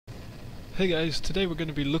Hey guys, today we're going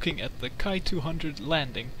to be looking at the Ki-200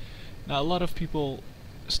 landing. Now a lot of people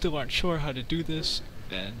still aren't sure how to do this,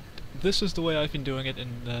 and this is the way I've been doing it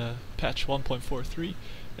in patch 1.43.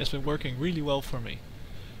 It's been working really well for me.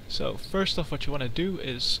 So first off, what you want to do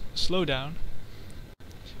is slow down.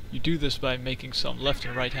 You do this by making some left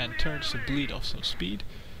and right hand turns to bleed off some speed,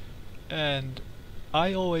 and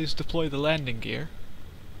I always deploy the landing gear.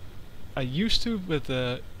 I used to, with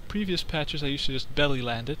the previous patches, I used to just belly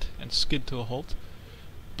land it and skid to a halt,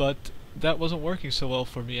 but that wasn't working so well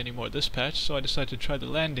for me anymore this patch, so I decided to try the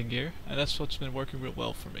landing gear, and that's what's been working real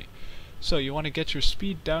well for me. So you want to get your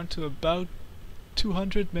speed down to about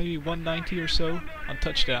 200, maybe 190 or so on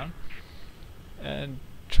touchdown, and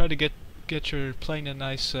try to get your plane in a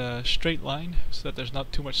nice straight line so that there's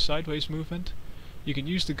not too much sideways movement. You can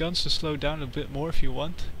use the guns to slow down a bit more if you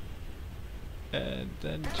want, and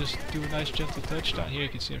then just do a nice gentle touchdown. Here you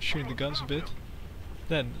can see I'm shooting the guns a bit.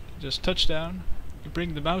 Then just touchdown, you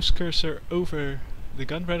bring the mouse cursor over the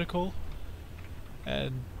gun reticle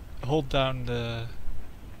and hold down the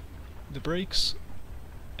brakes,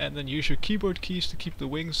 and then use your keyboard keys to keep the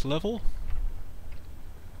wings level,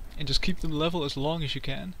 and just keep them level as long as you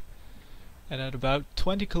can. And at about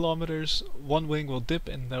 20 kilometers one wing will dip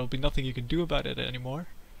and there will be nothing you can do about it anymore,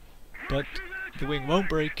 but the wing won't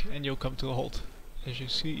break and you'll come to a halt, as you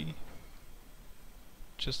see,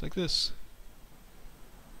 just like this.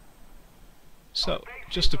 So,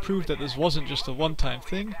 just to prove that this wasn't just a one-time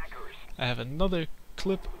thing, I have another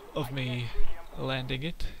clip of me landing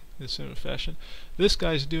it in a similar fashion. This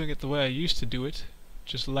guy's doing it the way I used to do it,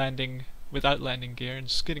 just landing without landing gear and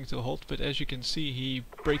skidding to a halt, but as you can see he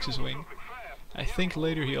breaks his wing. I think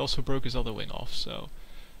later he also broke his other wing off, so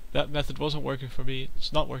that method wasn't working for me,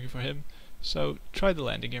 it's not working for him. So try the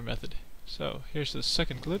landing gear method. So here's the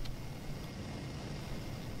second clip.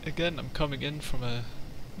 Again, I'm coming in from a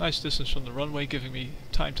nice distance from the runway, giving me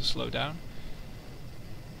time to slow down.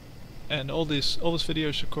 And all this video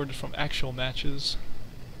is recorded from actual matches.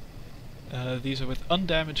 These are with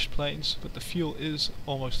undamaged planes, but the fuel is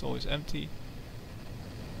almost always empty.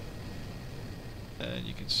 And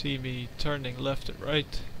you can see me turning left and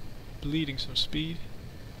right, bleeding some speed.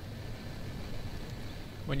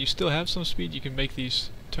 When you still have some speed, you can make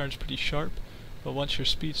these turns pretty sharp, but once your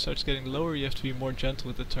speed starts getting lower, you have to be more gentle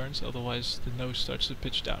with the turns, otherwise the nose starts to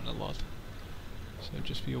pitch down a lot. So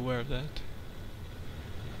just be aware of that.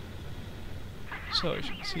 So as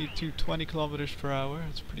you can see, 220 kilometers per hour,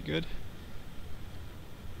 that's pretty good.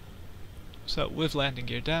 So with landing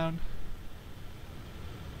gear down,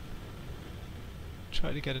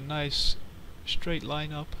 try to get a nice straight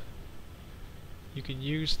line up. You can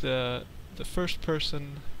use the first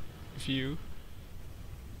person view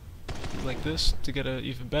like this to get an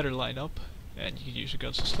even better line up, and you can use your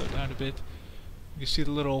guns to slow down a bit. You can see the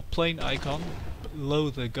little plane icon below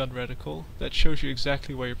the gun reticle that shows you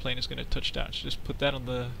exactly where your plane is going to touch down, so just put that on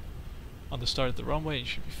the start of the runway and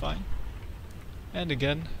you should be fine. And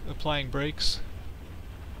again, applying brakes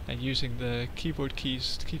and using the keyboard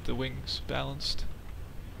keys to keep the wings balanced.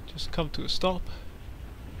 Just come to a stop,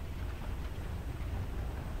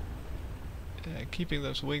 and keeping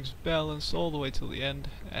those wings balanced all the way till the end,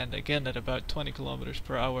 and again at about 20 kilometers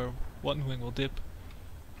per hour one wing will dip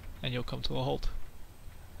and you'll come to a halt.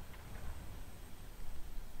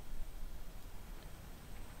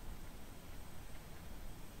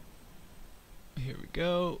 Here we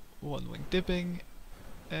go, one wing dipping,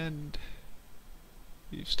 and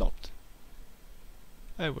we've stopped.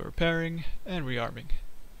 And we're repairing and rearming.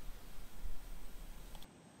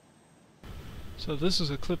 So this is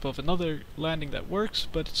a clip of another landing that works,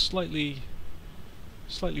 but it's slightly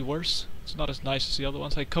worse. It's not as nice as the other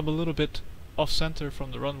ones. I come a little bit off center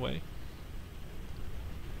from the runway.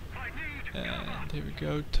 And here we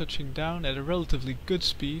go, touching down at a relatively good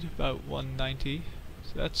speed, about 190.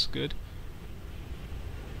 So that's good.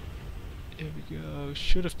 Here we go.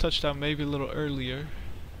 Should have touched down maybe a little earlier,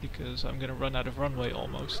 because I'm gonna run out of runway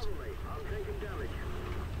almost.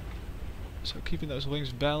 So keeping those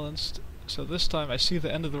wings balanced. So this time I see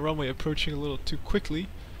the end of the runway approaching a little too quickly,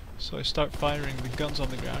 so I start firing the guns on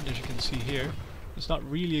the ground, as you can see here. It's not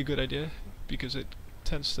really a good idea, because it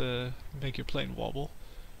tends to make your plane wobble.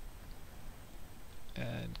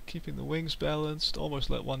 And keeping the wings balanced, almost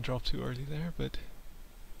let one drop too early there, but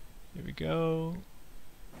here we go.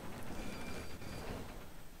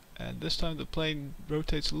 And this time the plane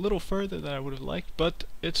rotates a little further than I would have liked, but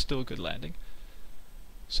it's still a good landing.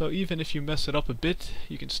 So even if you mess it up a bit,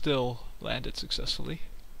 you can still land it successfully.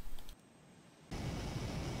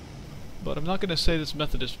 But I'm not going to say this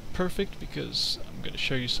method is perfect, because I'm going to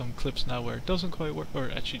show you some clips now where it doesn't quite work, or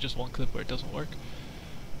actually just one clip where it doesn't work.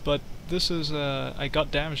 But this is, I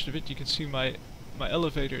got damaged a bit. You can see my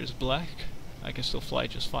elevator is black. I can still fly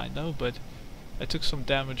just fine though, but I took some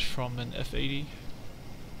damage from an F-80.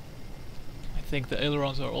 I think the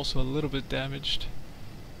ailerons are also a little bit damaged.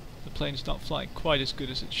 The plane's not flying quite as good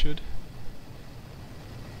as it should.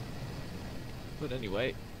 But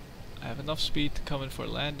anyway, I have enough speed to come in for a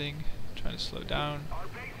landing. Trying to slow down,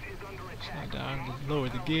 lower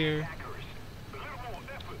the gear.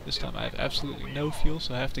 This time I have absolutely no fuel,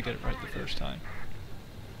 so I have to get it right the first time.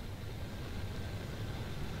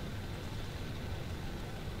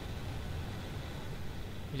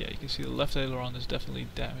 Yeah, you can see the left aileron is definitely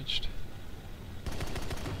damaged.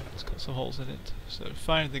 It's got some holes in it, so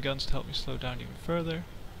firing the guns to help me slow down even further.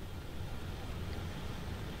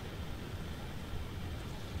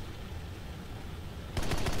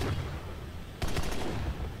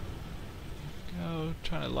 Go,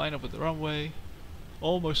 trying to line up with the runway.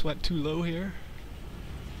 Almost went too low here,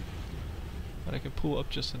 but I can pull up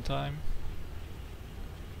just in time.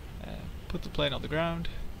 And put the plane on the ground.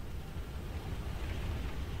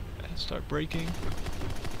 And start braking.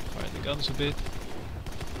 Fire the guns a bit.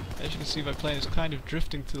 As you can see, my plane is kind of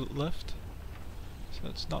drifting to the left, so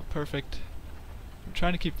it's not perfect. I'm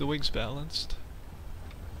trying to keep the wings balanced,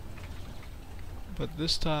 but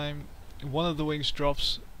this time one of the wings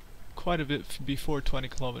drops quite a bit before 20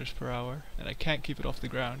 kilometers per hour, and I can't keep it off the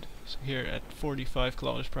ground. So here at 45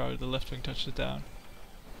 kilometers per hour, the left wing touches down.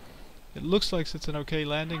 It looks like it's an okay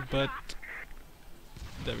landing, but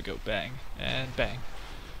there we go, bang and bang.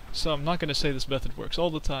 So I'm not going to say this method works all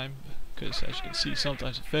the time, because as you can see,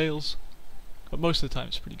 sometimes it fails, but most of the time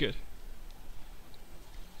it's pretty good.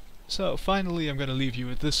 So finally, I'm going to leave you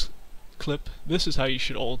with this clip. This is how you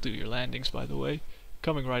should all do your landings, by the way,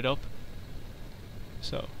 coming right up.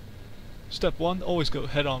 So step 1, always go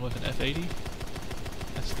head on with an F-80.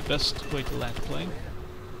 That's the best way to land a plane.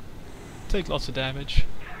 Take lots of damage.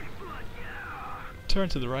 Turn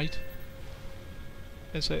to the right.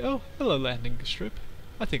 And say, oh, hello landing strip.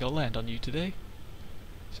 I think I'll land on you today.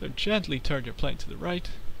 So gently turn your plane to the right.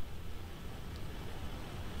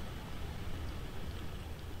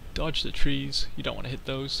 Dodge the trees. You don't want to hit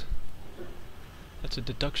those. That's a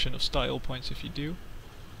deduction of style points if you do.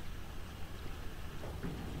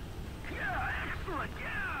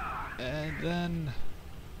 And then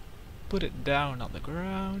put it down on the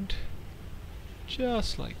ground,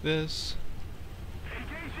 just like this.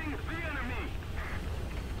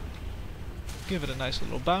 Give it a nice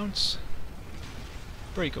little bounce,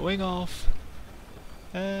 break a wing off,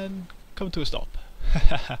 and come to a stop.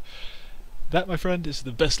 That, my friend, is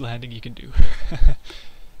the best landing you can do.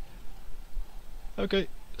 Okay,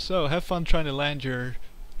 so have fun trying to land your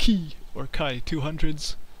Ki or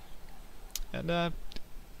Ki-200s, and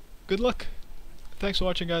good luck. Thanks for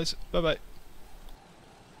watching, guys. Bye bye.